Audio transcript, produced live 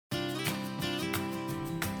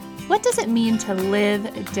What does it mean to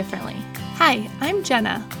live differently? Hi, I'm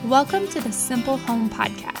Jenna. Welcome to the Simple Home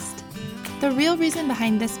Podcast. The real reason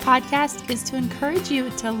behind this podcast is to encourage you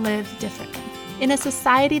to live differently. In a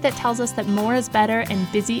society that tells us that more is better and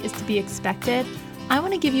busy is to be expected, I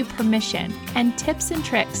want to give you permission and tips and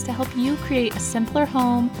tricks to help you create a simpler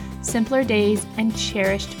home, simpler days, and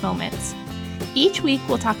cherished moments. Each week,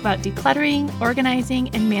 we'll talk about decluttering, organizing,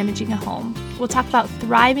 and managing a home. We'll talk about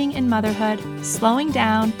thriving in motherhood, slowing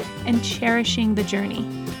down, and cherishing the journey.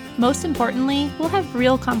 Most importantly, we'll have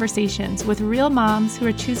real conversations with real moms who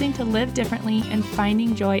are choosing to live differently and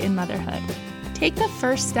finding joy in motherhood. Take the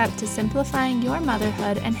first step to simplifying your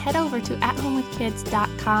motherhood and head over to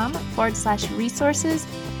athomewithkids.com/resources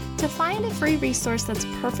to find a free resource that's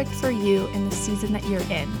perfect for you in the season that you're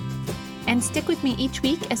in. And stick with me each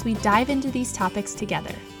week as we dive into these topics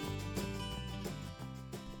together.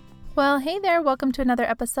 Well, hey there. Welcome to another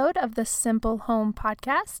episode of the Simple Home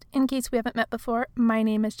Podcast. In case we haven't met before, my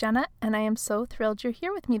name is Jenna, and I am so thrilled you're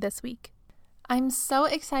here with me this week. I'm so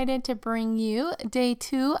excited to bring you day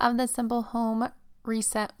 2 of the Simple Home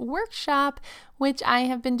Reset Workshop, which I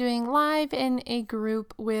have been doing live in a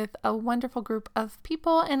group with a wonderful group of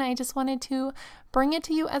people, and I just wanted to bring it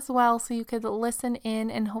to you as well so you could listen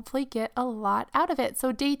in and hopefully get a lot out of it.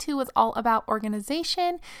 So day 2 was all about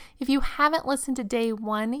organization. If you haven't listened to day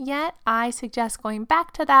 1 yet, I suggest going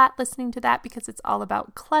back to that, listening to that because it's all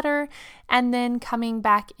about clutter, and then coming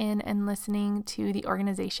back in and listening to the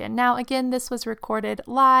organization. Now, again, this was recorded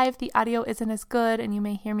live. The audio isn't as good, and you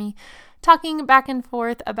may hear me talking back and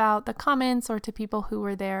forth about the comments or to people who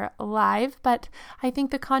were there live, but I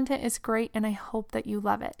think the content is great and I hope that you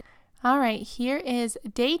love it. All right, here is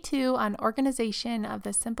day 2 on organization of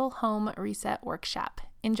the Simple Home Reset Workshop.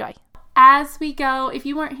 Enjoy. As we go, if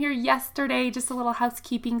you weren't here yesterday, just a little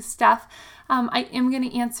housekeeping stuff. I am going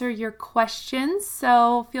to answer your questions,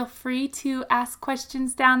 so feel free to ask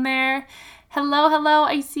questions down there. Hello.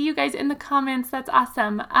 I see you guys in the comments. That's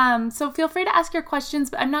awesome. So feel free to ask your questions,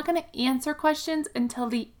 but I'm not going to answer questions until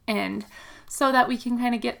the end so that we can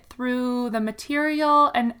kind of get through the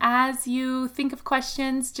material. And as you think of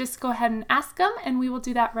questions, just go ahead and ask them, and we will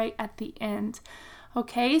do that right at the end.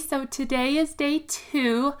 Okay, so today is day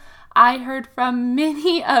 2. I heard from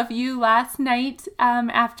many of you last night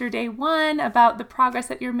after day 1 about the progress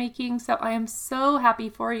that you're making, so I am so happy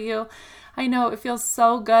for you. I know it feels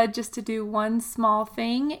so good just to do one small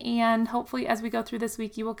thing, and hopefully as we go through this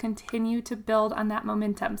week, you will continue to build on that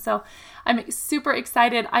momentum. So I'm super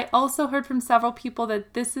excited. I also heard from several people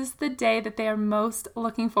that this is the day that they are most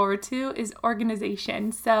looking forward to is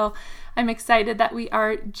organization. So I'm excited that we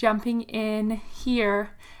are jumping in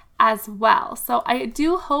here as well. So I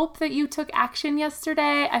do hope that you took action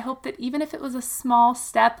yesterday. I hope that even if it was a small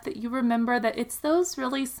step, that you remember that it's those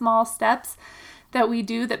really small steps that we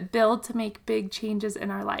do that build to make big changes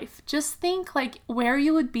in our life. Just think like where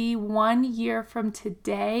you would be 1 year from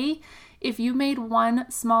today if you made one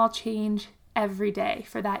small change every day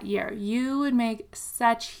for that year. You would make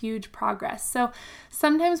such huge progress. So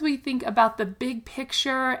sometimes we think about the big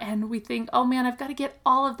picture and we think, oh man, I've got to get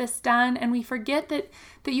all of this done. And we forget that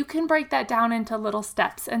you can break that down into little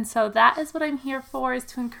steps. And so that is what I'm here for, is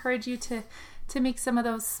to encourage you to make some of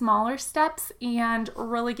those smaller steps and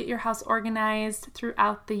really get your house organized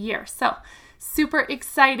throughout the year. So super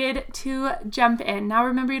excited to jump in. Now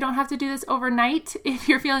remember, you don't have to do this overnight. If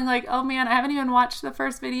you're feeling like, oh man, I haven't even watched the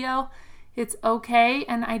first video, it's okay.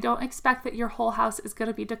 And I don't expect that your whole house is going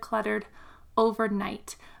to be decluttered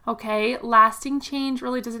overnight. Okay, lasting change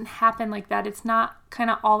really doesn't happen like that. It's not kind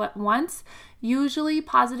of all at once. Usually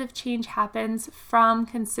positive change happens from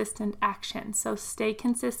consistent action. So stay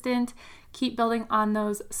consistent, keep building on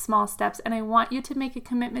those small steps. And I want you to make a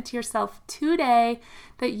commitment to yourself today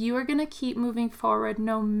that you are going to keep moving forward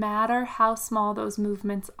no matter how small those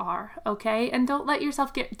movements are. Okay, and don't let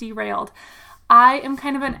yourself get derailed. I am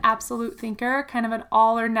kind of an absolute thinker, kind of an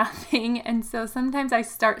all or nothing. And so sometimes I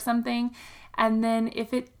start something and then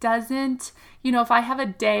if it doesn't, if I have a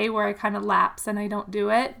day where I kind of lapse and I don't do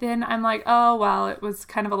it, then I'm like, oh, well, it was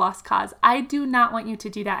kind of a lost cause. I do not want you to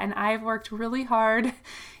do that. And I've worked really hard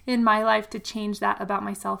in my life to change that about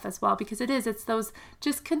myself as well, because it's those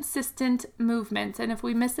just consistent movements. And if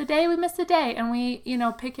we miss a day, we miss a day and we,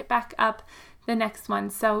 pick it back up the next one.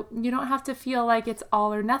 So you don't have to feel like it's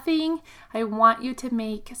all or nothing. I want you to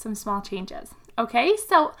make some small changes. Okay,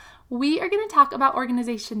 so we are going to talk about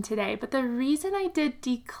organization today, but the reason I did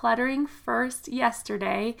decluttering first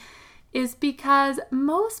yesterday is because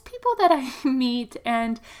most people that I meet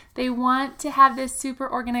and they want to have this super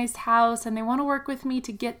organized house and they want to work with me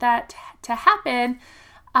to get that to happen,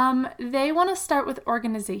 they want to start with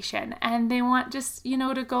organization, and they want just,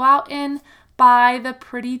 to go out and buy the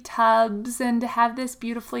pretty tubs and to have this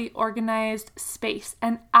beautifully organized space.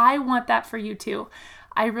 And I want that for you too.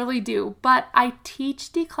 I really do. But I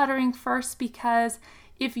teach decluttering first because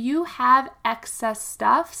if you have excess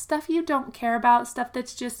stuff you don't care about, stuff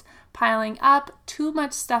that's just piling up, too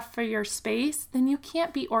much stuff for your space, then you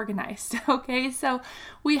can't be organized, okay? So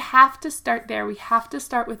we have to start there. We have to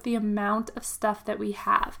start with the amount of stuff that we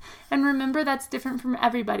have. And remember, that's different from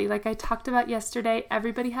everybody. Like I talked about yesterday,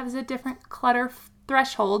 everybody has a different clutter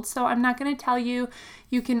threshold. So I'm not going to tell you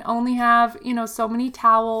can only have, so many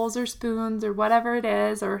towels or spoons or whatever it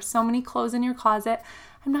is, or so many clothes in your closet.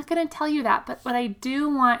 I'm not going to tell you that, but what I do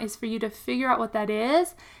want is for you to figure out what that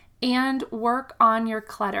is and work on your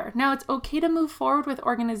clutter. Now, it's okay to move forward with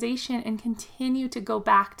organization and continue to go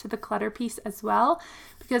back to the clutter piece as well,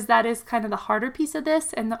 because that is kind of the harder piece of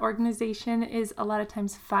this, and the organization is a lot of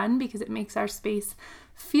times fun because it makes our space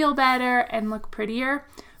feel better and look prettier.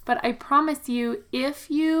 But I promise you,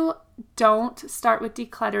 if you don't start with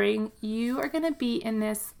decluttering, you are going to be in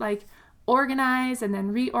this organize and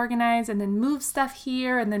then reorganize and then move stuff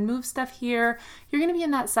here and then move stuff here. You're going to be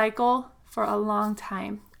in that cycle for a long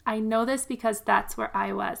time. I know this because that's where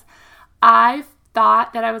I was. I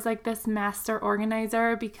thought that I was like this master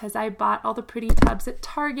organizer because I bought all the pretty tubs at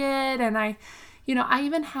Target, and I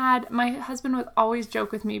even had, my husband would always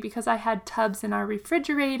joke with me because I had tubs in our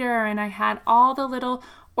refrigerator and I had all the little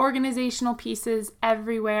organizational pieces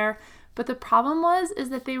everywhere. But the problem is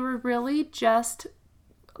that they were really just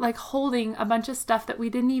holding a bunch of stuff that we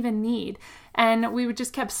didn't even need. And we would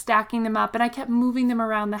just kept stacking them up, and I kept moving them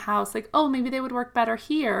around the house. Maybe they would work better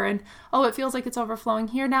here. And it feels like it's overflowing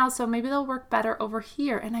here now, so maybe they'll work better over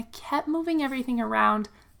here. And I kept moving everything around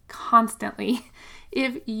constantly.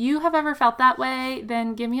 If you have ever felt that way,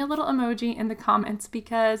 then give me a little emoji in the comments,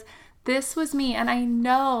 because this was me. And I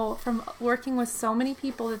know from working with so many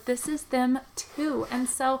people that this is them too. And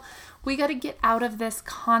so we got to get out of this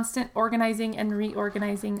constant organizing and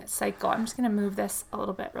reorganizing cycle. I'm just going to move this a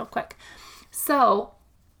little bit real quick. So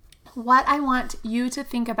what I want you to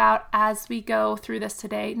think about as we go through this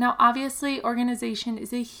today. Now, obviously, organization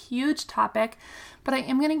is a huge topic, but I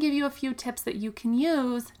am going to give you a few tips that you can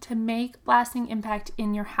use to make lasting impact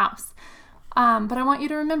in your house. But I want you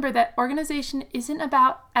to remember that organization isn't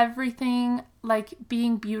about everything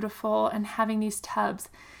being beautiful and having these tubs.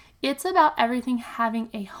 It's about everything having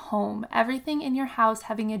a home, everything in your house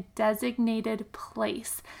having a designated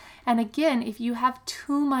place. And again, if you have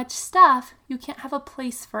too much stuff, you can't have a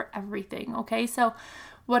place for everything, okay? So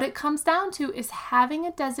what it comes down to is having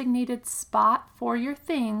a designated spot for your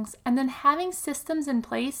things and then having systems in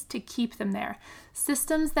place to keep them there,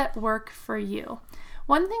 systems that work for you.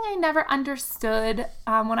 One thing I never understood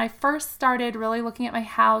when I first started really looking at my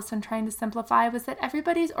house and trying to simplify was that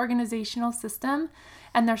everybody's organizational system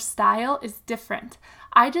and their style is different.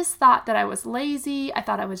 I just thought that I was lazy. I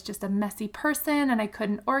thought I was just a messy person and I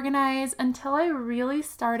couldn't organize until I really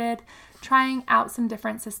started trying out some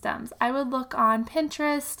different systems. I would look on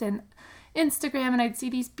Pinterest and Instagram and I'd see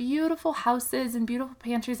these beautiful houses and beautiful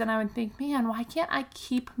pantries, and I would think, man, why can't I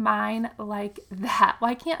keep mine like that?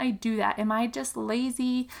 Why can't I do that? Am I just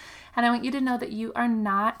lazy? And I want you to know that you are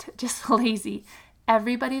not just lazy.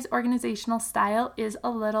 Everybody's organizational style is a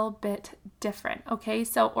little bit different, okay?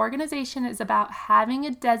 So organization is about having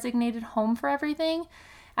a designated home for everything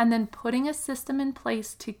and then putting a system in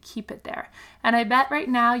place to keep it there. And I bet right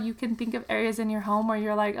now you can think of areas in your home where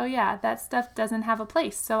you're like, oh yeah, that stuff doesn't have a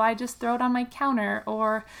place, so I just throw it on my counter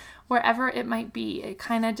or wherever it might be. It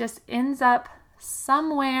kind of just ends up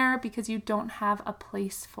somewhere because you don't have a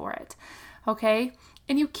place for it, okay?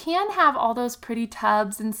 And you can have all those pretty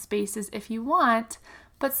tubs and spaces if you want,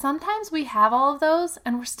 but sometimes we have all of those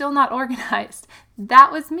and we're still not organized.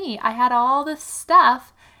 That was me. I had all this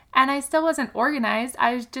stuff and I still wasn't organized.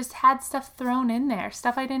 I just had stuff thrown in there,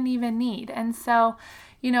 stuff I didn't even need. And so,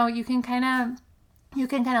 you can kind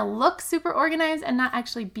of look super organized and not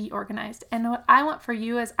actually be organized. And what I want for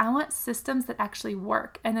you is I want systems that actually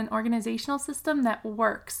work and an organizational system that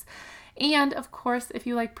works. And of course, if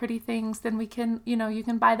you like pretty things, then we can, you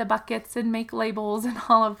can buy the buckets and make labels and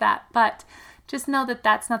all of that. But just know that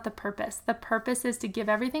that's not the purpose. The purpose is to give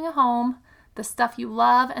everything a home, the stuff you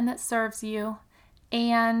love and that serves you,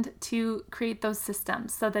 and to create those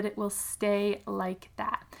systems so that it will stay like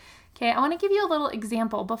that. Okay, I want to give you a little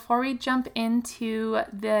example before we jump into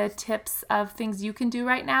the tips of things you can do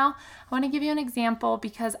right now. I want to give you an example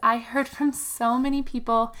because I heard from so many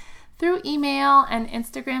people through email and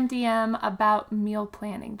Instagram DM about meal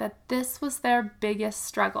planning, that this was their biggest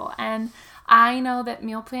struggle. And I know that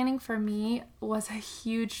meal planning for me was a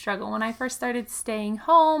huge struggle. When I first started staying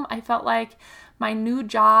home, I felt like my new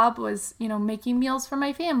job was, making meals for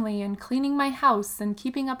my family and cleaning my house and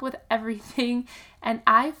keeping up with everything. And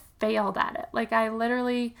I failed at it. Like I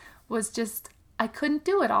literally I couldn't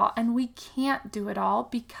do it all. And we can't do it all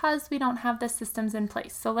because we don't have the systems in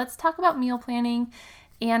place. So let's talk about meal planning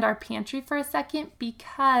and our pantry for a second,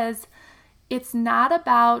 because it's not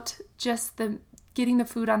about just getting the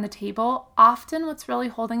food on the table. Often what's really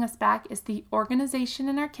holding us back is the organization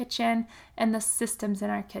in our kitchen and the systems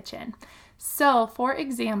in our kitchen. So for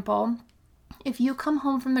example, if you come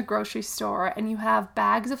home from the grocery store and you have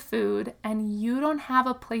bags of food and you don't have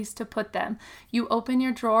a place to put them, you open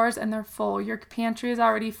your drawers and they're full, your pantry is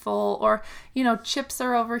already full, or, chips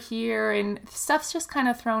are over here and stuff's just kind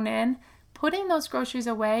of thrown in, putting those groceries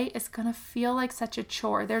away is going to feel like such a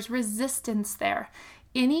chore. There's resistance there.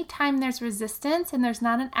 Anytime there's resistance and there's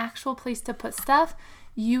not an actual place to put stuff,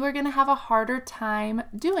 you are going to have a harder time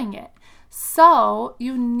doing it. So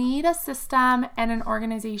you need a system and an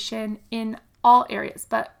organization in all areas,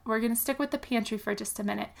 but we're going to stick with the pantry for just a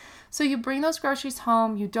minute. So you bring those groceries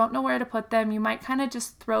home, you don't know where to put them, you might kind of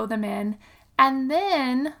just throw them in, and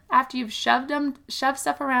then after you've shoved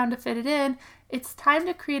stuff around to fit it in, it's time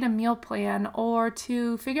to create a meal plan or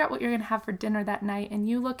to figure out what you're going to have for dinner that night, and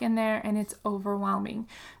you look in there and it's overwhelming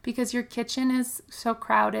because your kitchen is so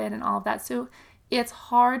crowded and all of that. So it's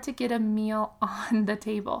hard to get a meal on the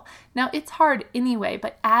table. Now it's hard anyway,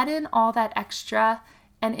 but add in all that extra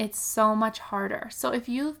and it's so much harder. So if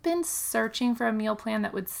you've been searching for a meal plan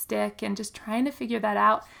that would stick and just trying to figure that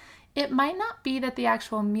out, it might not be that the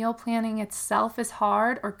actual meal planning itself is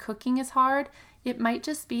hard or cooking is hard. It might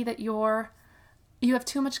just be that you have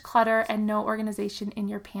too much clutter and no organization in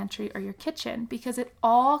your pantry or your kitchen, because it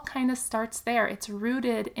all kind of starts there. It's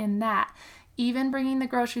rooted in that. Even bringing the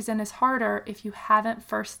groceries in is harder if you haven't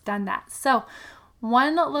first done that. So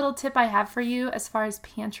one little tip I have for you as far as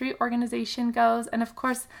pantry organization goes, and of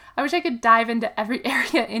course, I wish I could dive into every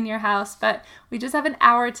area in your house, but we just have an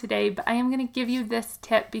hour today, but I am going to give you this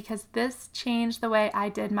tip because this changed the way I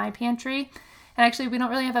did my pantry. And actually, we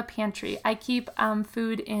don't really have a pantry. I keep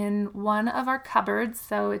food in one of our cupboards,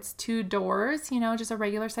 so it's 2 doors, just a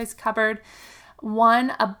regular size cupboard.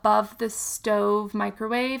 One above the stove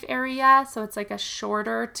microwave area, so it's like a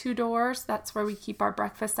shorter 2 doors. That's where we keep our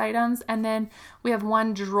breakfast items. And then we have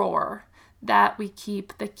 1 drawer that we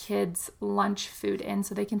keep the kids' lunch food in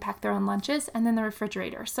so they can pack their own lunches, and then the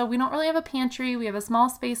refrigerator. So we don't really have a pantry. We have a small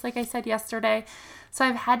space, like I said yesterday. So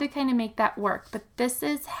I've had to kind of make that work, but this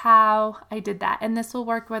is how I did that. And this will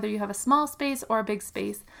work whether you have a small space or a big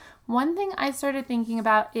space. One thing I started thinking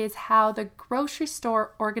about is how the grocery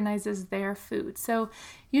store organizes their food. So,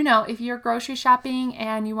 if you're grocery shopping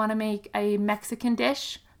and you want to make a Mexican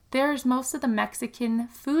dish, most of the Mexican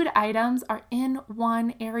food items are in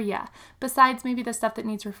one area, besides maybe the stuff that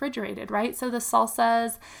needs refrigerated, right? So the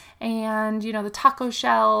salsas and, the taco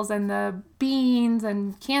shells and the beans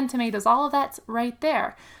and canned tomatoes, all of that's right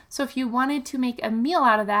there. So if you wanted to make a meal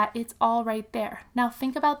out of that, it's all right there. Now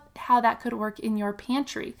think about how that could work in your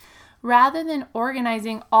pantry. Rather than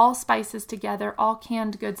organizing all spices together, all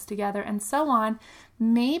canned goods together, and so on,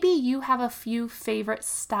 maybe you have a few favorite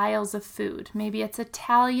styles of food. Maybe it's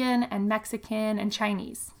Italian and Mexican and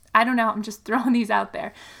Chinese. I don't know, I'm just throwing these out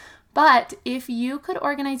there. But if you could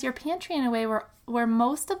organize your pantry in a way where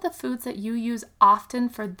most of the foods that you use often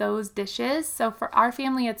for those dishes, so for our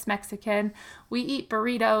family it's Mexican, we eat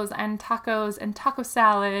burritos and tacos and taco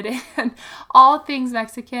salad and all things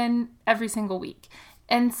Mexican every single week.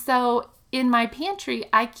 And so in my pantry,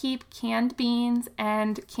 I keep canned beans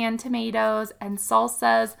and canned tomatoes and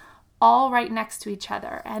salsas all right next to each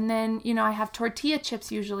other. And then, I have tortilla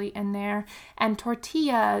chips usually in there and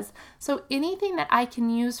tortillas. So anything that I can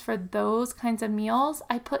use for those kinds of meals,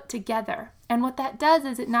 I put together. And what that does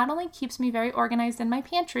is it not only keeps me very organized in my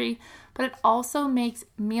pantry, but it also makes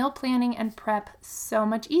meal planning and prep so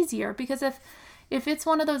much easier. Because if it's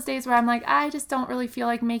one of those days where I'm like, I just don't really feel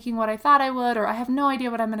like making what I thought I would, or I have no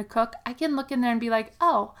idea what I'm going to cook, I can look in there and be like,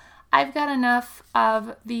 oh, I've got enough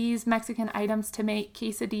of these Mexican items to make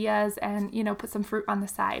quesadillas and, put some fruit on the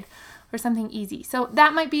side or something easy. So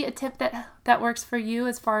that might be a tip that works for you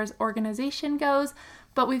as far as organization goes.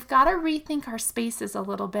 But we've got to rethink our spaces a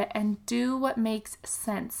little bit and do what makes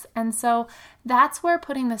sense. And so that's where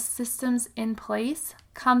putting the systems in place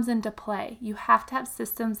comes into play. You have to have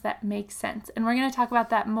systems that make sense. And we're going to talk about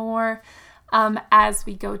that more as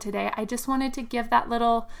we go today. I just wanted to give that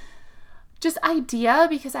little just idea,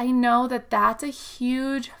 because I know that that's a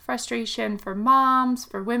huge frustration for moms,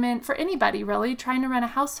 for women, for anybody really trying to run a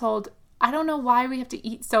household. I don't know why we have to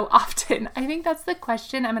eat so often. I think that's the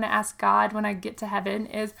question I'm going to ask God when I get to heaven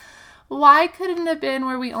is, why couldn't it have been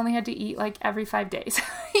where we only had to eat like every 5 days?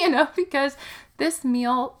 Because this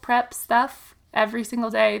meal prep stuff every single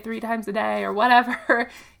day, 3 times a day or whatever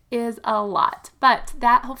is a lot. But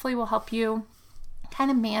that hopefully will help you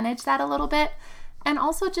kind of manage that a little bit and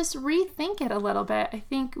also just rethink it a little bit. I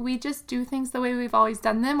think we just do things the way we've always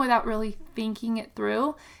done them without really thinking it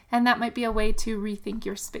through. And that might be a way to rethink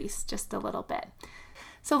your space just a little bit.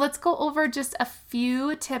 So let's go over just a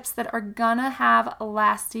few tips that are gonna have a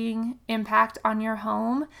lasting impact on your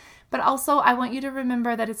home. But also I want you to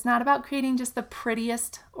remember that it's not about creating just the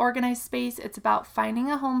prettiest organized space. It's about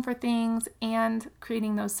finding a home for things and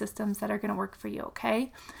creating those systems that are gonna work for you,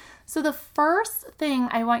 okay? So the first thing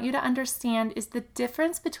I want you to understand is the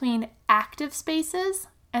difference between active spaces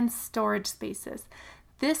and storage spaces.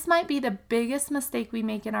 This might be the biggest mistake we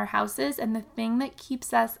make in our houses and the thing that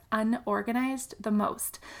keeps us unorganized the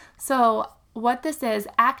most. So what this is,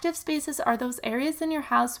 active spaces are those areas in your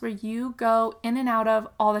house where you go in and out of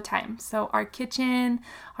all the time. So our kitchen,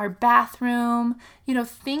 our bathroom,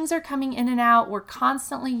 things are coming in and out. We're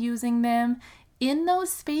constantly using them. In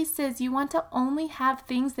those spaces, you want to only have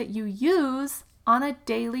things that you use on a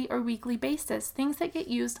daily or weekly basis, things that get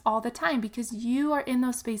used all the time because you are in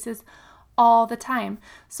those spaces all the time.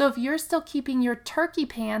 So if you're still keeping your turkey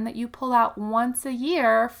pan that you pull out once a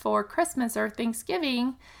year for Christmas or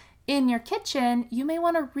Thanksgiving in your kitchen, you may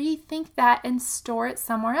want to rethink that and store it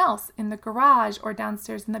somewhere else in the garage or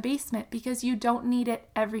downstairs in the basement because you don't need it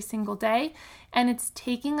every single day and it's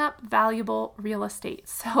taking up valuable real estate.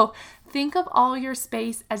 So think of all your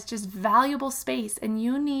space as just valuable space and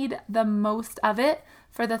you need the most of it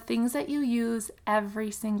for the things that you use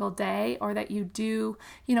every single day or that you do,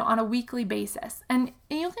 on a weekly basis. And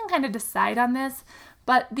you can kind of decide on this,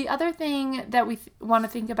 but the other thing that we want to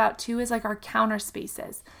think about too is like our counter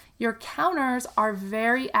spaces. Your counters are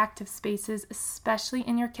very active spaces, especially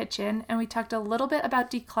in your kitchen. And we talked a little bit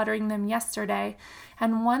about decluttering them yesterday.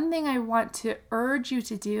 And one thing I want to urge you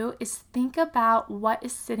to do is think about what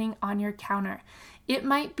is sitting on your counter. It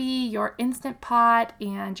might be your Instant Pot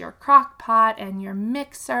and your crock pot and your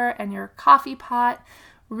mixer and your coffee pot.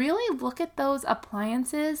 Really look at those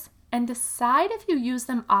appliances and decide if you use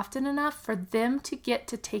them often enough for them to get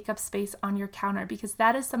to take up space on your counter because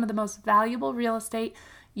that is some of the most valuable real estate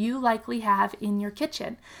you likely have in your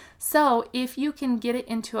kitchen. So if you can get it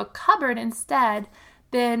into a cupboard instead,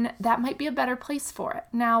 then that might be a better place for it.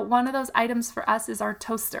 Now, one of those items for us is our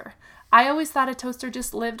toaster. I always thought a toaster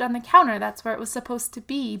just lived on the counter. That's where it was supposed to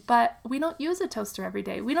be, but we don't use a toaster every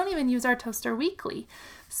day. We don't even use our toaster weekly.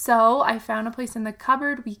 So I found a place in the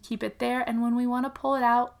cupboard. We keep it there, and when we want to pull it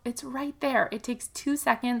out, it's right there. It takes 2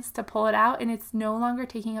 seconds to pull it out, and it's no longer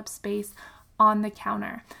taking up space on the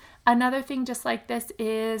counter. Another thing just like this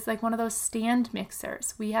is like one of those stand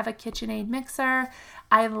mixers. We have a KitchenAid mixer.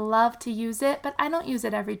 I love to use it, but I don't use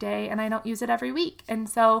it every day and I don't use it every week. And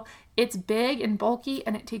so it's big and bulky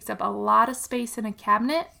and it takes up a lot of space in a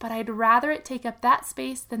cabinet, but I'd rather it take up that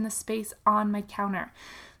space than the space on my counter.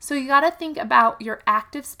 So you got to think about your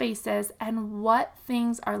active spaces and what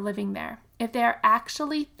things are living there. If they're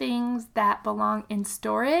actually things that belong in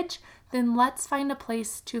storage, then let's find a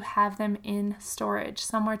place to have them in storage,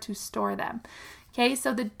 somewhere to store them. Okay,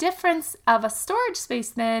 so the difference of a storage space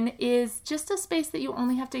then is just a space that you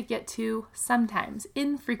only have to get to sometimes,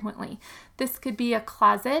 infrequently. This could be a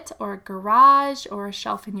closet or a garage or a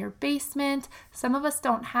shelf in your basement. Some of us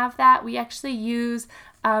don't have that. We actually use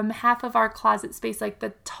half of our closet space, like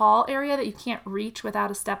the tall area that you can't reach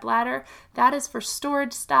without a stepladder. That is for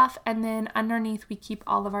storage stuff, and then underneath we keep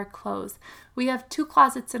all of our clothes. We have 2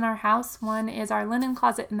 closets in our house. One is our linen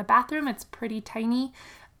closet in the bathroom. It's pretty tiny.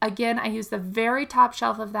 Again, I use the very top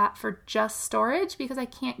shelf of that for just storage because I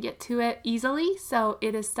can't get to it easily. So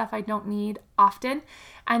it is stuff I don't need often.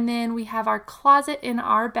 And then we have our closet in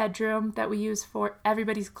our bedroom that we use for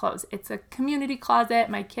everybody's clothes. It's a community closet.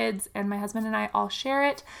 My kids and my husband and I all share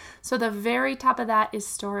it. So the very top of that is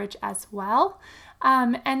storage as well.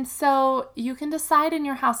 And so you can decide in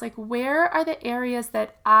your house, like, where are the areas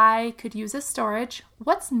that I could use as storage?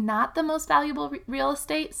 What's not the most valuable real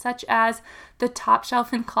estate, such as the top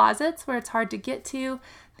shelf in closets where it's hard to get to,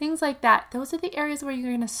 things like that. Those are the areas where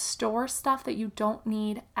you're going to store stuff that you don't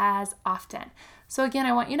need as often. So again,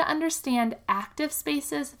 I want you to understand active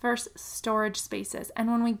spaces versus storage spaces.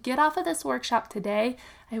 And when we get off of this workshop today,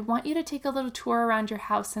 I want you to take a little tour around your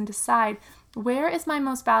house and decide, Where is my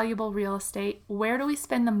most valuable real estate? Where do we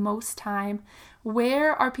spend the most time?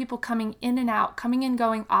 Where are people coming in and out, coming and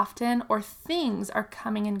going often, or things are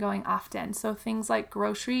coming and going often? So things like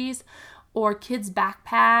groceries or kids'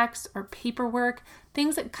 backpacks or paperwork,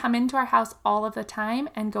 things that come into our house all of the time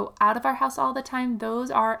and go out of our house all the time,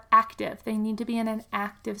 those are active. They need to be in an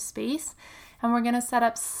active space. And we're going to set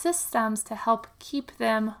up systems to help keep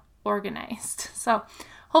them organized. So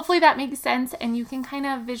hopefully that makes sense, and you can kind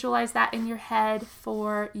of visualize that in your head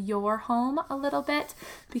for your home a little bit,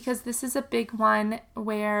 because this is a big one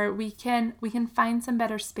where we can find some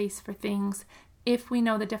better space for things if we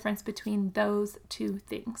know the difference between those two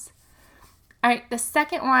things. All right, the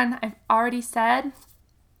second one I've already said,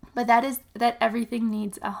 but that is that everything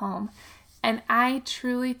needs a home. And I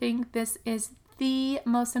truly think this is the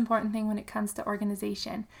most important thing when it comes to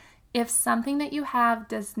organization. If something that you have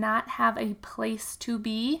does not have a place to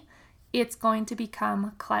be, it's going to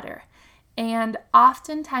become clutter. And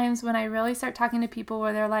oftentimes when I really start talking to people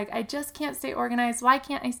where they're like, I just can't stay organized, why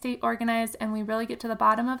can't I stay organized? And we really get to the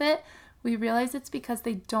bottom of it, we realize it's because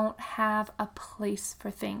they don't have a place for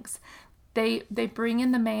things. They bring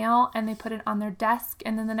in the mail and they put it on their desk,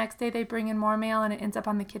 and then the next day they bring in more mail and it ends up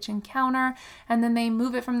on the kitchen counter, and then they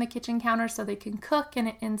move it from the kitchen counter so they can cook and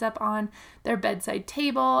it ends up on their bedside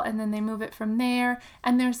table, and then they move it from there,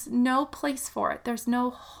 and there's no place for it. There's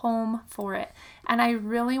no home for it. And I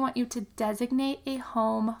really want you to designate a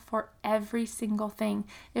home for every single thing.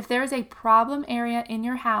 If there is a problem area in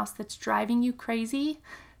your house that's driving you crazy,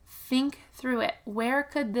 think through it. Where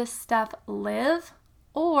could this stuff live?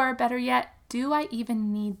 Or better yet, do I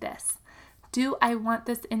even need this? Do I want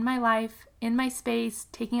this in my life, in my space,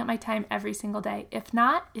 taking up my time every single day? If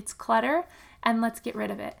not, it's clutter and let's get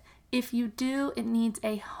rid of it. If you do, it needs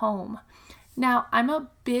a home. Now, I'm a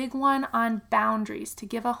big one on boundaries. To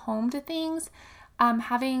give a home to things,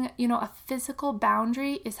 having, a physical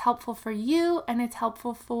boundary is helpful for you, and it's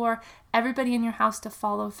helpful for everybody in your house to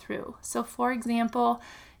follow through. So for example,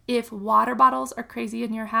 if water bottles are crazy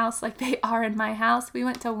in your house like they are in my house, we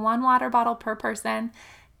went to 1 water bottle per person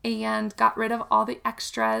and got rid of all the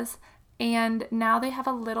extras, and now they have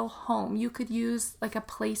a little home. You could use like a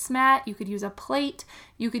placemat, you could use a plate,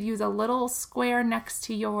 you could use a little square next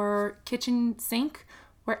to your kitchen sink,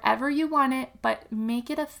 wherever you want it, but make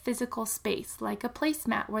it a physical space like a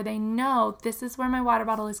placemat where they know this is where my water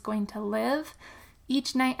bottle is going to live.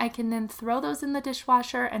 Each night I can then throw those in the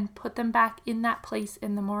dishwasher and put them back in that place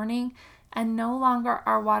in the morning, and no longer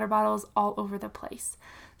are water bottles all over the place.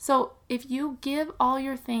 So if you give all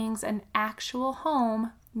your things an actual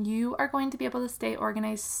home, you are going to be able to stay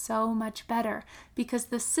organized so much better because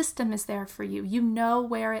the system is there for you. You know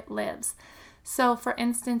where it lives. So for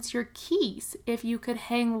instance, your keys, if you could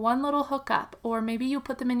hang one little hook up, or maybe you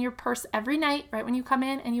put them in your purse every night right when you come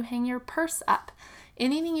in and you hang your purse up.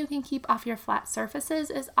 Anything you can keep off your flat surfaces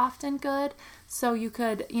is often good. So you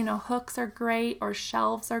could, hooks are great, or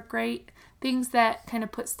shelves are great, things that kind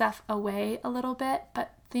of put stuff away a little bit,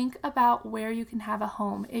 but think about where you can have a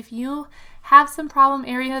home. If you have some problem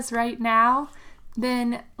areas right now,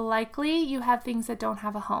 then likely you have things that don't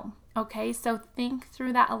have a home. Okay, so think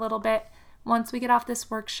through that a little bit. Once we get off this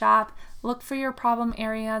workshop, look for your problem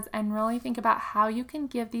areas and really think about how you can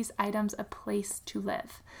give these items a place to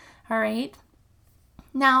live. All right.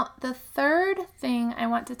 Now, the third thing I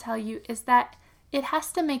want to tell you is that it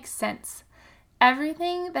has to make sense.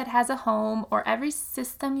 Everything that has a home or every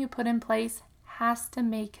system you put in place has to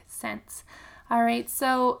make sense. All right,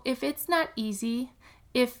 so if it's not easy,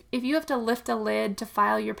 if you have to lift a lid to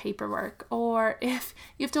file your paperwork, or if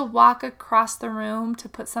you have to walk across the room to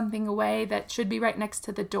put something away that should be right next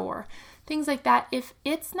to the door, things like that, if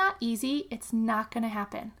it's not easy, it's not going to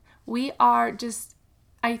happen. We are just,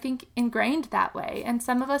 I think, ingrained that way, and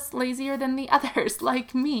some of us lazier than the others,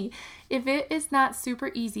 like me. If it is not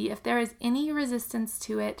super easy, if there is any resistance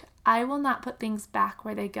to it, I will not put things back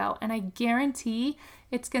where they go, and I guarantee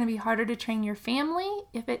it's going to be harder to train your family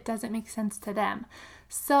if it doesn't make sense to them.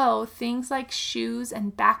 So things like shoes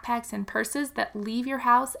and backpacks and purses that leave your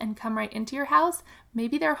house and come right into your house,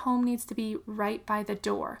 maybe their home needs to be right by the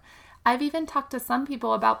door. I've even talked to some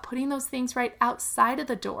people about putting those things right outside of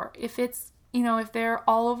the door. If it's if they're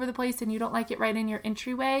all over the place and you don't like it right in your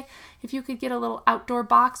entryway, if you could get a little outdoor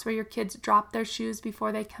box where your kids drop their shoes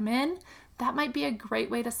before they come in, that might be a great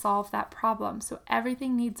way to solve that problem. So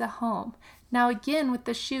everything needs a home. Now again, with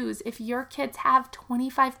the shoes, if your kids have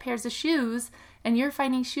 25 pairs of shoes and you're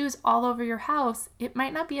finding shoes all over your house, it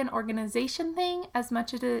might not be an organization thing as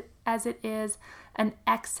much as it is an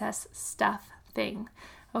excess stuff thing.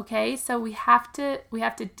 Okay, so we have to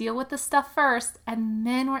deal with the stuff first, and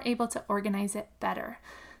then we're able to organize it better.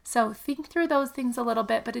 So think through those things a little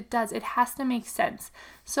bit, but it has to make sense.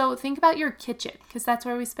 So think about your kitchen, because that's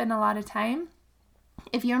where we spend a lot of time.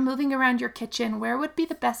 If you're moving around your kitchen, where would be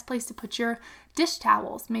the best place to put your dish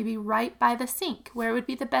towels? Maybe right by the sink. Where would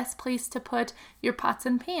be the best place to put your pots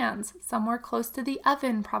and pans? Somewhere close to the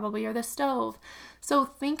oven probably, or the stove. So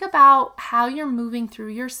think about how you're moving through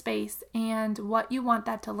your space and what you want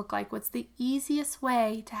that to look like. What's the easiest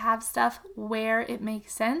way to have stuff where it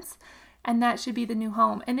makes sense? And that should be the new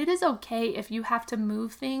home. And it is okay if you have to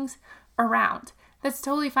move things around. That's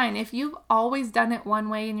totally fine. If you've always done it one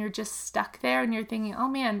way and you're just stuck there and you're thinking, oh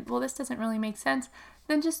man, well, this doesn't really make sense,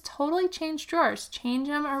 then just totally change drawers. Change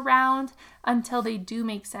them around until they do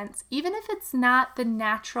make sense. Even if it's not the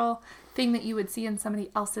natural thing that you would see in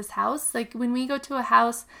somebody else's house. Like when we go to a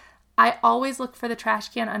house, I always look for the trash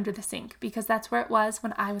can under the sink because that's where it was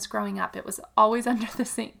when I was growing up. It was always under the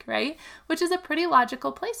sink, right? Which is a pretty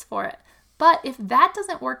logical place for it. But if that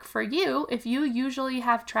doesn't work for you, if you usually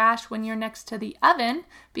have trash when you're next to the oven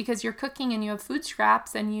because you're cooking and you have food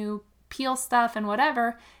scraps and you peel stuff and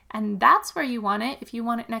whatever, and that's where you want it, if you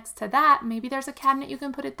want it next to that, maybe there's a cabinet you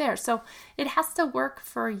can put it there. So it has to work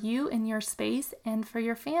for you in your space and for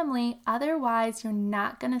your family. Otherwise, you're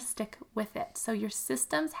not going to stick with it. So your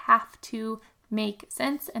systems have to make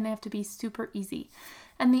sense and they have to be super easy.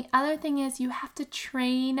 And the other thing is you have to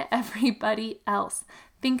train everybody else.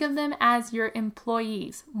 Think of them as your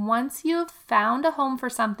employees. Once you've found a home for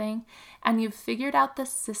something and you've figured out the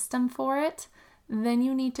system for it, then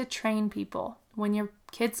you need to train people. When your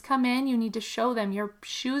kids come in, you need to show them your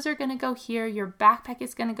shoes are going to go here, your backpack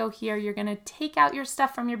is going to go here, you're going to take out your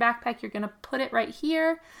stuff from your backpack, you're going to put it right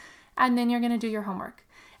here, and then you're going to do your homework.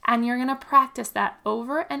 And you're going to practice that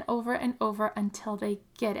over and over and over until they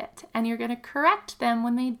get it. And you're going to correct them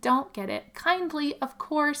when they don't get it. Kindly, of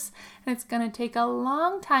course. And it's going to take a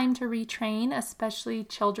long time to retrain, especially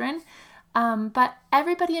children. But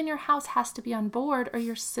everybody in your house has to be on board or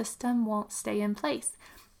your system won't stay in place.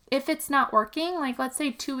 If it's not working, like let's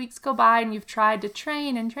say 2 weeks go by and you've tried to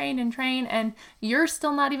train and you're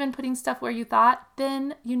still not even putting stuff where you thought,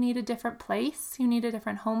 then you need a different place, you need a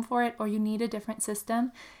different home for it, or you need a different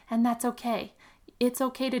system, and that's okay. It's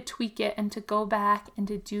okay to tweak it and to go back and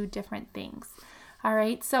to do different things. All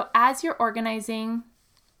right, so as you're organizing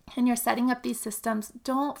and you're setting up these systems,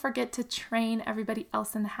 don't forget to train everybody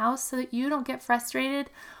else in the house so that you don't get frustrated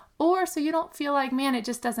or so you don't feel like, man, it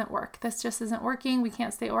just doesn't work. This just isn't working. We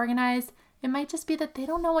can't stay organized. It might just be that they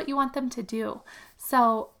don't know what you want them to do.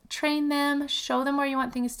 So train them, show them where you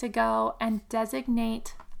want things to go, and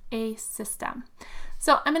designate a system.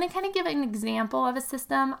 So I'm going to kind of give an example of a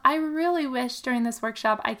system. I really wish during this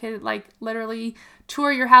workshop I could literally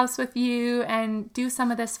tour your house with you and do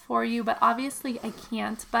some of this for you, but obviously I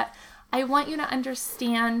can't. But I want you to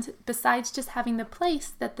understand, besides just having the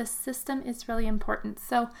place, that the system is really important.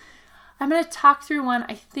 So I'm going to talk through one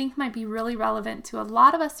I think might be really relevant to a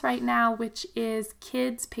lot of us right now, which is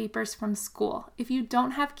kids' papers from school. If you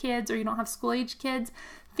don't have kids or you don't have school-age kids,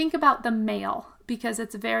 think about the mail because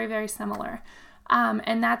it's very, very similar.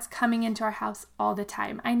 And that's coming into our house all the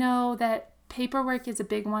time. I know that paperwork is a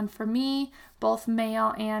big one for me, both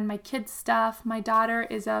mail and my kids' stuff. My daughter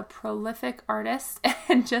is a prolific artist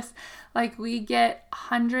and just we get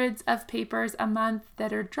hundreds of papers a month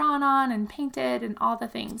that are drawn on and painted and all the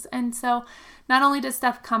things. And so not only does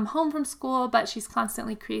stuff come home from school, but she's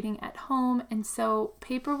constantly creating at home. And so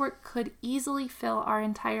paperwork could easily fill our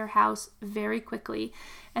entire house very quickly.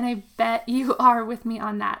 And I bet you are with me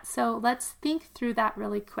on that. So let's think through that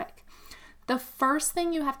really quick. The first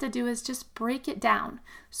thing you have to do is just break it down.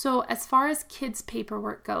 So as far as kids'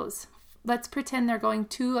 paperwork goes, let's pretend they're going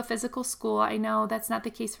to a physical school. I know that's not the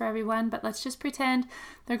case for everyone, but let's just pretend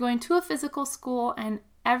they're going to a physical school and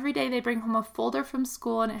every day they bring home a folder from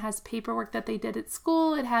school and it has paperwork that they did at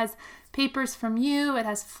school. It has papers from you. It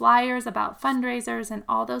has flyers about fundraisers and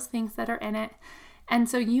all those things that are in it. And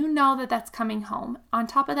so you know that that's coming home. On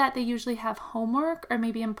top of that, they usually have homework or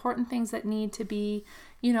maybe important things that need to be,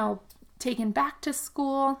 taken back to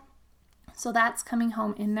school. So that's coming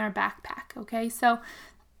home in their backpack. Okay. So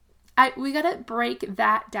we got to break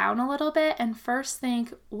that down a little bit and first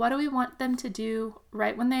think, what do we want them to do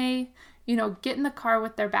right when they, get in the car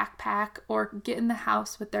with their backpack or get in the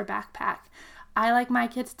house with their backpack? I like my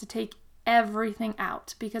kids to take everything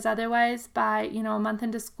out because otherwise by, a month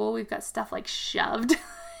into school, we've got stuff shoved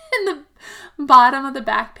in the bottom of the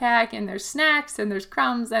backpack and there's snacks and there's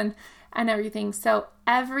crumbs and everything. So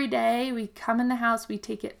every day we come in the house, we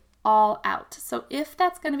take it all out. So if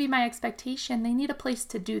that's going to be my expectation, they need a place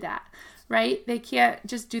to do that, right? They can't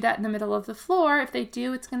just do that in the middle of the floor. If they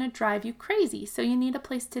do, it's going to drive you crazy. So you need a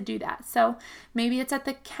place to do that. So maybe it's at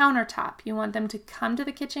the countertop. You want them to come to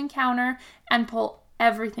the kitchen counter and pull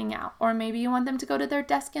everything out. Or maybe you want them to go to their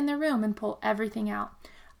desk in their room and pull everything out.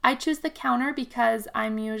 I choose the counter because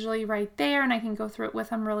I'm usually right there and I can go through it with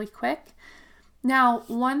them really quick. Now,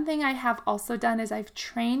 one thing I have also done is I've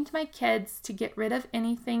trained my kids to get rid of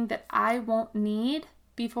anything that I won't need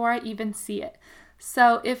before I even see it.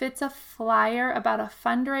 So if it's a flyer about a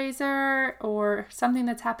fundraiser or something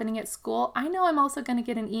that's happening at school, I know I'm also going to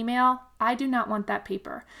get an email. I do not want that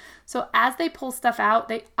paper. So as they pull stuff out,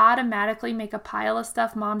 they automatically make a pile of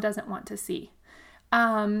stuff mom doesn't want to see.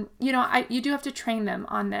 You do have to train them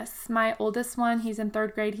on this. My oldest one, he's in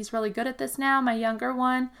 3rd grade. He's really good at this now. My younger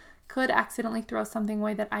one could accidentally throw something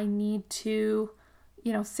away that I need to,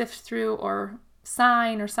 sift through or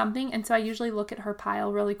sign or something. And so I usually look at her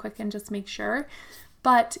pile really quick and just make sure.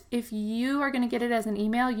 But if you are going to get it as an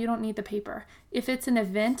email, you don't need the paper. If it's an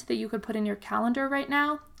event that you could put in your calendar right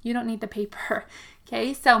now, you don't need the paper.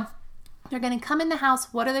 Okay, so they're going to come in the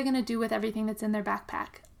house. What are they going to do with everything that's in their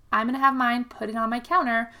backpack? I'm going to have mine put it on my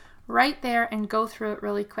counter right there and go through it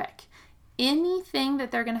really quick. Anything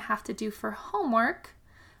that they're going to have to do for homework,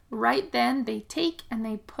 right then they take and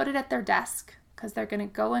they put it at their desk because they're going to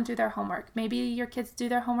go and do their homework. Maybe your kids do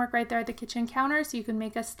their homework right there at the kitchen counter, so you can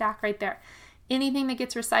make a stack right there. Anything that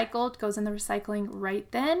gets recycled goes in the recycling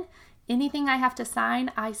right then. Anything I have to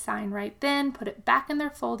sign, I sign right then, put it back in their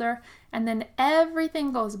folder, and then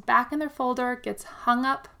everything goes back in their folder, gets hung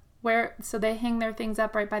up so they hang their things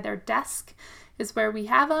up right by their desk is where we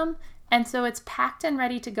have them. And so it's packed and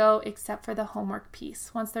ready to go except for the homework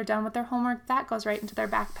piece. Once they're done with their homework, that goes right into their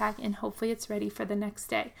backpack and hopefully it's ready for the next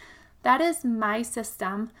day. That is my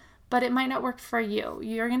system, but it might not work for you.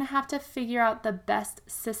 You're going to have to figure out the best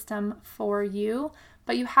system for you,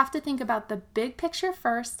 but you have to think about the big picture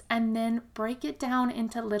first and then break it down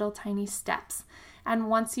into little tiny steps. And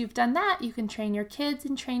once you've done that, you can train your kids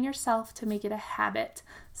and train yourself to make it a habit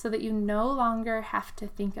so that you no longer have to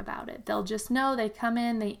think about it. They'll just know they come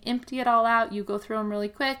in, they empty it all out, you go through them really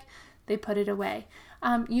quick, they put it away.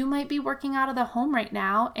 You might be working out of the home right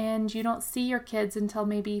now and you don't see your kids until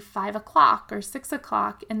maybe 5 o'clock or 6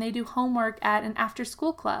 o'clock and they do homework at an after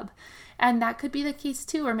school club. And that could be the case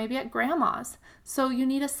too, or maybe at grandma's. So you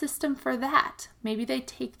need a system for that. Maybe they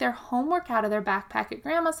take their homework out of their backpack at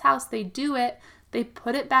grandma's house, they do it, they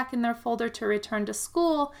put it back in their folder to return to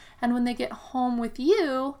school, and when they get home with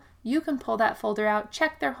you, you can pull that folder out,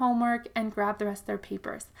 check their homework, and grab the rest of their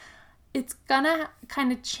papers. It's gonna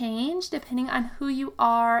kind of change depending on who you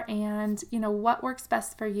are and what works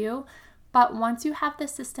best for you. But once you have the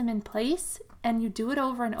system in place and you do it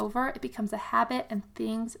over and over, it becomes a habit and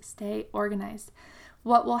things stay organized.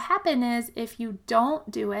 What will happen is if you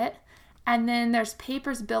don't do it and then there's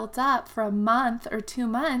papers built up for a month or 2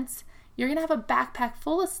 months, you're going to have a backpack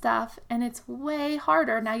full of stuff and it's way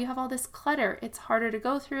harder. Now you have all this clutter. It's harder to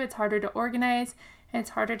go through, it's harder to organize, and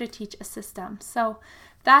it's harder to teach a system. So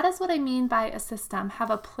that is what I mean by a system.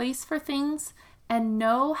 Have a place for things and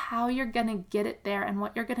know how you're going to get it there and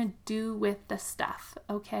what you're going to do with the stuff,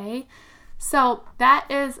 okay? So that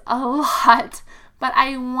is a lot, but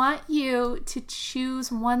I want you to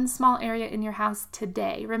choose one small area in your house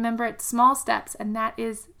today. Remember, it's small steps and that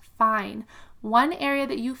is fine. One area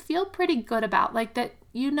that you feel pretty good about, like that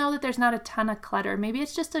that there's not a ton of clutter. Maybe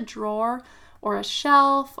it's just a drawer or a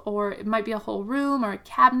shelf, or it might be a whole room or a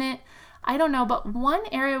cabinet. I don't know, but one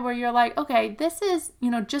area where you're like, okay, this is,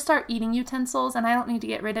 just our eating utensils and I don't need to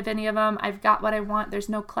get rid of any of them. I've got what I want. There's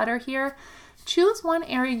no clutter here. Choose one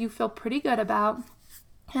area you feel pretty good about.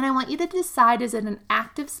 And I want you to decide, is it an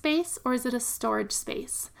active space or is it a storage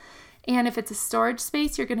space? And if it's a storage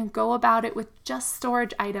space, you're going to go about it with just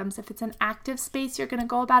storage items. If it's an active space, you're going to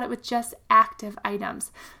go about it with just active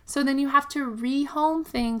items. So then you have to rehome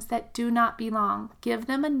things that do not belong. Give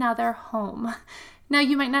them another home. Now,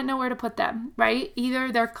 you might not know where to put them, right?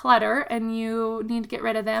 Either they're clutter and you need to get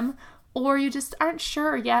rid of them, or you just aren't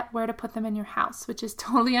sure yet where to put them in your house, which is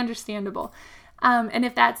totally understandable. And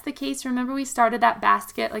if that's the case, remember we started that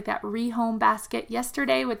basket, like that rehome basket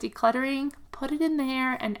yesterday with decluttering. Put it in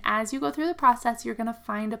there, and as you go through the process, you're going to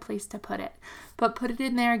find a place to put it. But put it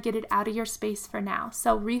in there, get it out of your space for now.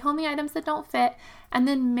 So rehome the items that don't fit, and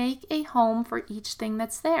then make a home for each thing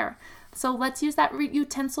that's there. So let's use that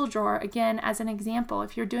utensil drawer again as an example.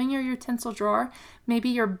 If you're doing your utensil drawer, maybe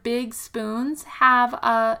your big spoons have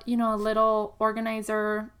a little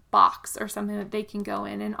organizer box or something that they can go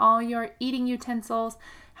in, and all your eating utensils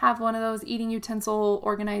have one of those eating utensil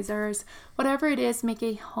organizers. Whatever it is, make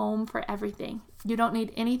a home for everything. You don't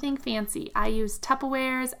need anything fancy. I use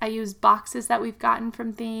Tupperwares. I use boxes that we've gotten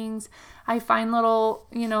from things. I find little,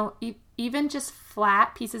 even just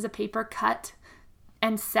flat pieces of paper cut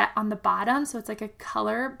and set on the bottom, so it's like a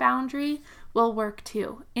color boundary, will work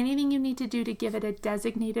too. Anything you need to do to give it a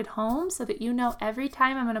designated home so that you know every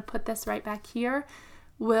time I'm going to put this right back here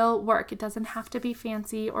will work. It doesn't have to be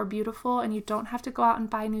fancy or beautiful, and you don't have to go out and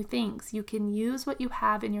buy new things. You can use what you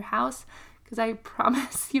have in your house, because I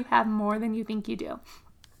promise you have more than you think you do.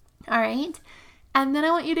 All right? And then I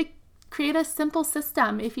want you to create a simple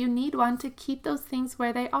system, if you need one, to keep those things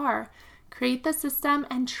where they are. Create the system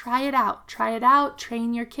and try it out. Try it out.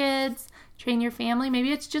 Train your kids, train your family.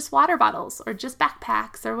 Maybe it's just water bottles or just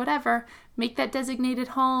backpacks or whatever. Make that designated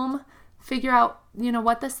home. Figure out,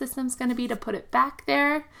 what the system's going to be to put it back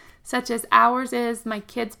there, such as ours is my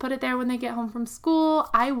kids put it there when they get home from school.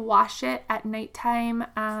 I wash it at nighttime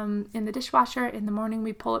in the dishwasher. In the morning,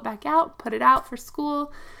 we pull it back out, put it out for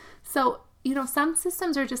school. So, some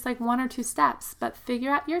systems are just like 1 or 2 steps, but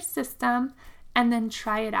figure out your system and then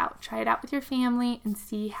try it out. Try it out with your family and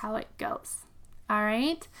see how it goes. All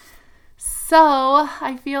right? So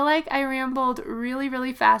I feel like I rambled really,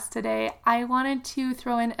 really fast today. I wanted to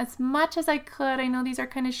throw in as much as I could. I know these are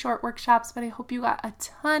kind of short workshops, but I hope you got a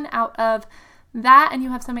ton out of that and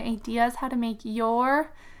you have some ideas how to make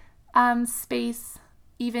your space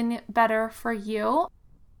even better for you.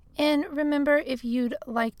 And remember, if you'd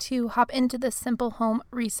like to hop into the Simple Home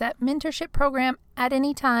Reset Mentorship Program at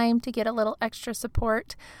any time to get a little extra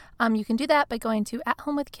support, you can do that by going to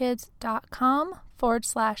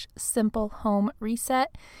athomewithkids.com/Simple Home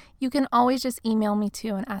Reset. You can always just email me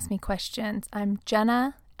too and ask me questions. I'm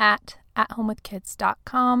Jenna at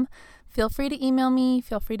athomewithkids.com. Feel free to email me.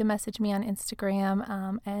 Feel free to message me on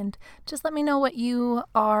Instagram and just let me know what you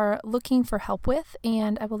are looking for help with.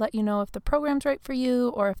 And I will let you know if the program's right for you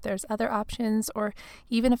or if there's other options or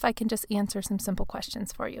even if I can just answer some simple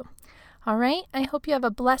questions for you. All right. I hope you have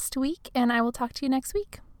a blessed week and I will talk to you next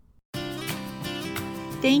week.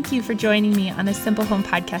 Thank you for joining me on the Simple Home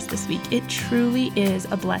Podcast this week. It truly is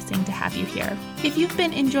a blessing to have you here. If you've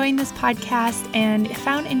been enjoying this podcast and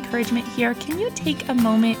found encouragement here, can you take a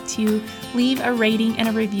moment to leave a rating and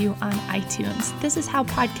a review on iTunes? This is how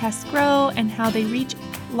podcasts grow and how they reach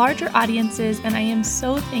larger audiences, and I am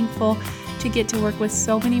so thankful to get to work with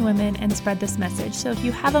so many women and spread this message. So if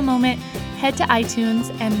you have a moment, head to iTunes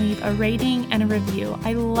and leave a rating and a review.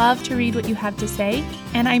 I love to read what you have to say,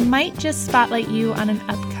 and I might just spotlight you on an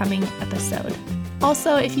upcoming episode.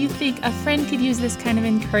 Also, if you think a friend could use this kind of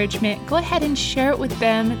encouragement, go ahead and share it with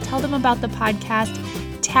them. Tell them about the podcast.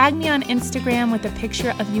 Tag me on Instagram with a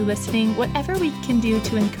picture of you listening. Whatever we can do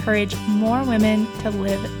to encourage more women to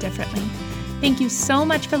live differently. Thank you so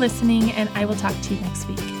much for listening, and I will talk to you next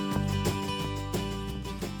week.